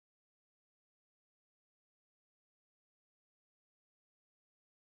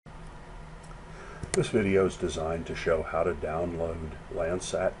This video is designed to show how to download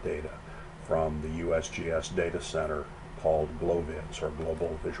LandSat data from the USGS data center called GLOVIS, or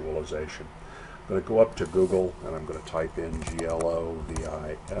Global Visualization. I'm going to go up to Google and I'm going to type in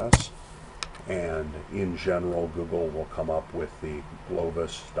GLOVIS, and in general Google will come up with the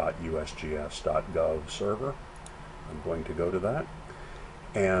glovis.usgs.gov server. I'm going to go to that,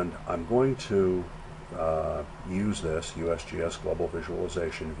 and I'm going to use this USGS Global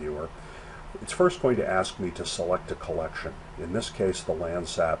Visualization Viewer. It's first going to ask me to select a collection. In this case, the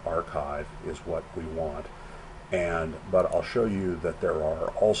LandSat archive is what we want. But I'll show you that there are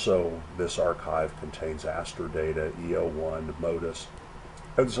also, this archive contains Aster data, EO1, MODIS,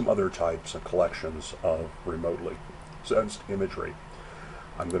 and some other types of collections of remotely sensed imagery.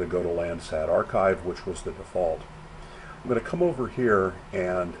 I'm going to go to LandSat archive, which was the default. I'm going to come over here,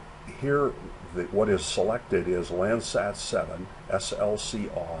 and here what is selected is LandSat 7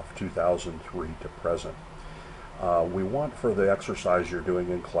 SLC off 2003 to present. We want, for the exercise you're doing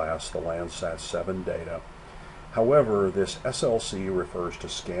in class, the LandSat 7 data. However, this SLC refers to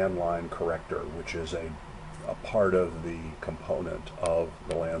scan line corrector, which is a part of the component of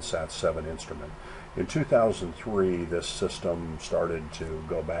the LandSat 7 instrument. In 2003, this system started to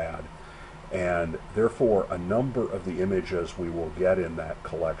go bad, and therefore a number of the images we will get in that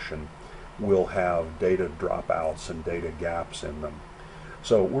collection will have data dropouts and data gaps in them.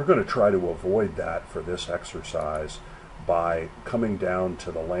 So we're going to try to avoid that for this exercise by coming down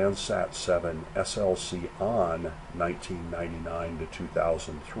to the LandSat 7 SLC on 1999 to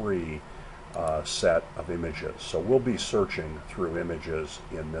 2003 set of images. So we'll be searching through images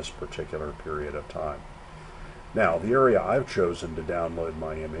in this particular period of time. Now, the area I've chosen to download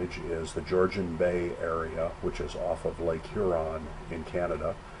my image is the Georgian Bay area, which is off of Lake Huron in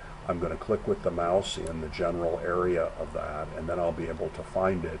Canada. I'm going to click with the mouse in the general area of that, and then I'll be able to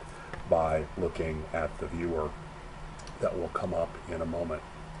find it by looking at the viewer that will come up in a moment.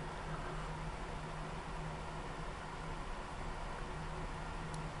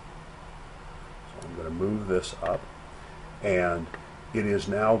 So I'm going to move this up, and it is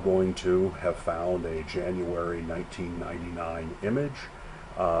now going to have found a January 1999 image.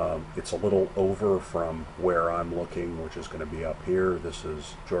 It's a little over from where I'm looking, which is going to be up here. This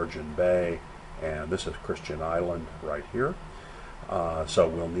is Georgian Bay, and this is Christian Island right here. So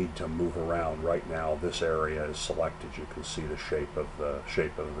we'll need to move around. Right now, this area is selected. You can see the shape of the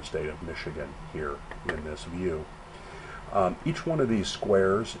state of Michigan here in this view. Each one of these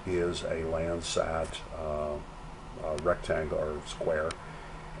squares is a LandSat rectangle or square,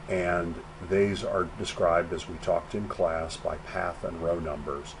 and these are described, as we talked in class, by path and row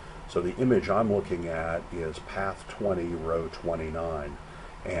numbers. So the image I'm looking at is path 20, row 29,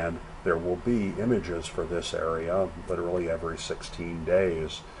 and there will be images for this area literally every 16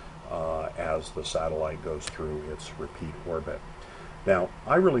 days as the satellite goes through its repeat orbit. Now,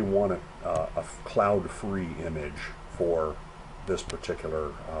 I really want a cloud-free image for this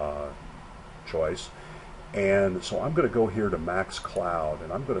particular choice. And so I'm going to go here to max cloud,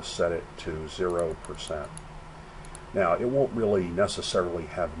 and I'm going to set it to 0%. Now, it won't really necessarily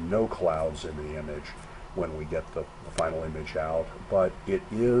have no clouds in the image when we get the final image out, but it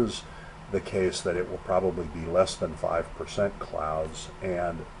is the case that it will probably be less than 5% clouds,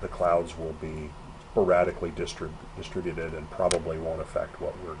 and the clouds will be sporadically distributed and probably won't affect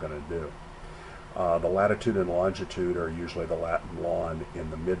what we're going to do. The latitude and longitude are usually the lat and lon in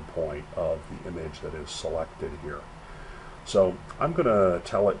the midpoint of the image that is selected here. So I'm going to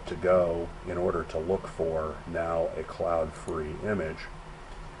tell it to go in order to look for now a cloud-free image.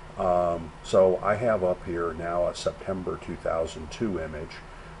 So I have up here now a September 2002 image,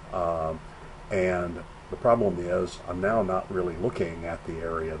 and the problem is I'm now not really looking at the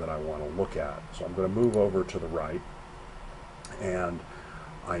area that I want to look at. So I'm going to move over to the right, and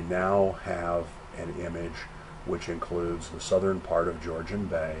I now have an image which includes the southern part of Georgian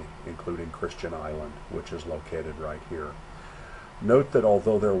Bay, including Christian Island, which is located right here. Note that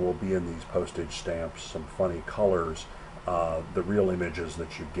although there will be in these postage stamps some funny colors, the real images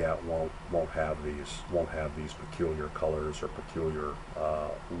that you get won't have these peculiar colors or peculiar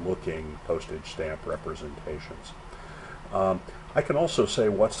looking postage stamp representations. I can also say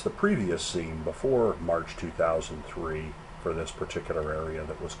what's the previous scene before March 2003 for this particular area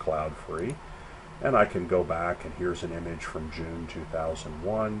that was cloud-free. And I can go back, and here's an image from June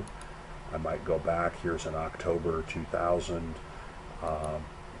 2001. I might go back, here's an October 2000. I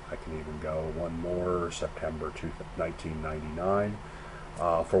can even go one more, September 1999.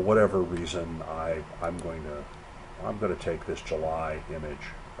 For whatever reason, I'm going to take this July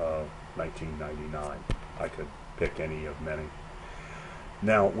image of 1999. I could pick any of many.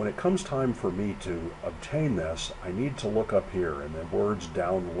 Now, when it comes time for me to obtain this, I need to look up here, and the words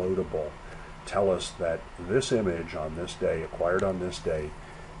downloadable tell us that this image on this day, acquired on this day,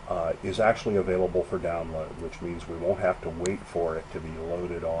 is actually available for download, which means we won't have to wait for it to be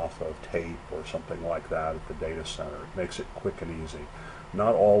loaded off of tape or something like that at the data center. It makes it quick and easy.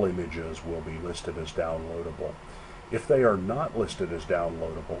 Not all images will be listed as downloadable. If they are not listed as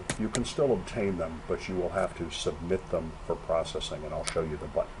downloadable, you can still obtain them, but you will have to submit them for processing, and I'll show you the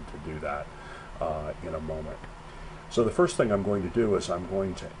button to do that in a moment. So the first thing I'm going to do is I'm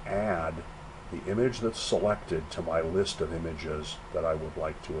going to add the image that's selected to my list of images that I would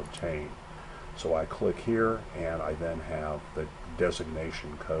like to obtain. So I click here, and I then have the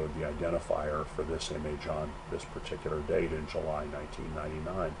designation code, the identifier for this image on this particular date in July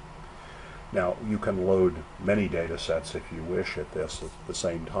 1999. Now, you can load many data sets if you wish at the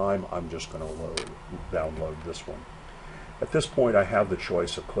same time. I'm just going to download this one. At this point, I have the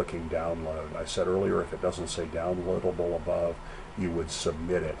choice of clicking download. I said earlier, if it doesn't say downloadable above, you would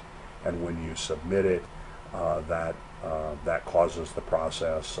submit it. And when you submit it, that causes the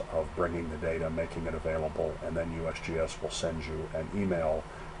process of bringing the data, making it available, and then USGS will send you an email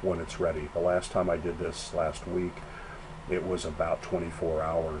when it's ready. The last time I did this last week, it was about 24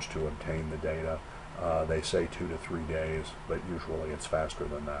 hours to obtain the data. They say 2 to 3 days, but usually it's faster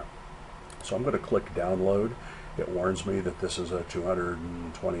than that. So I'm going to click download. It warns me that this is a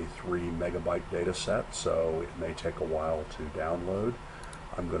 223 megabyte data set, so it may take a while to download.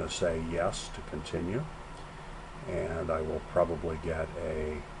 I'm going to say yes to continue, and I will probably get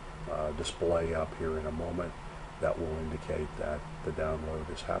a display up here in a moment that will indicate that the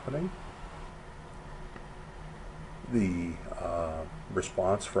download is happening. The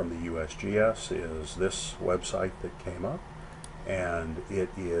response from the USGS is this website that came up, and it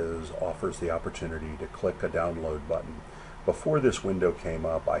offers the opportunity to click a download button. Before this window came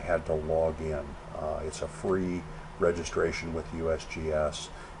up, I had to log in. It's a free registration with USGS,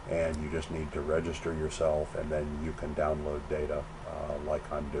 and you just need to register yourself, and then you can download data like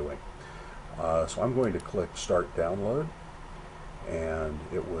I'm doing. So I'm going to click Start Download, and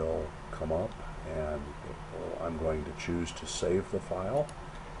it will come up, and I'm going to choose to save the file,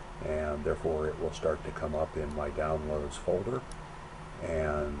 and therefore it will start to come up in my Downloads folder,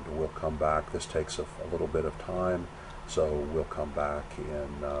 and we'll come back. This takes a little bit of time, so we'll come back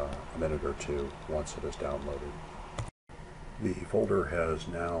in a minute or two once it is downloaded. The folder has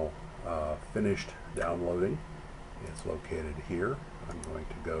now finished downloading. It's located here. I'm going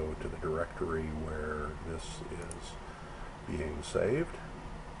to go to the directory where this is being saved,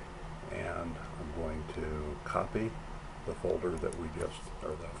 and I'm going to copy the folder that we just,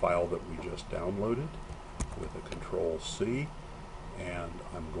 or the file that we just downloaded with a Control-C, and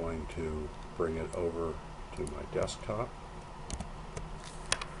I'm going to bring it over to my desktop.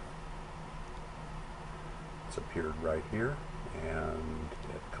 It's appeared right here, and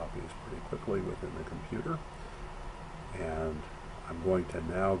it copies pretty quickly within the computer. And I'm going to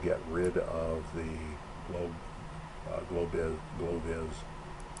now get rid of the GLOVIS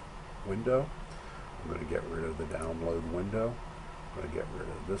window. I'm going to get rid of the download window. I'm going to get rid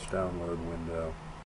of this download window.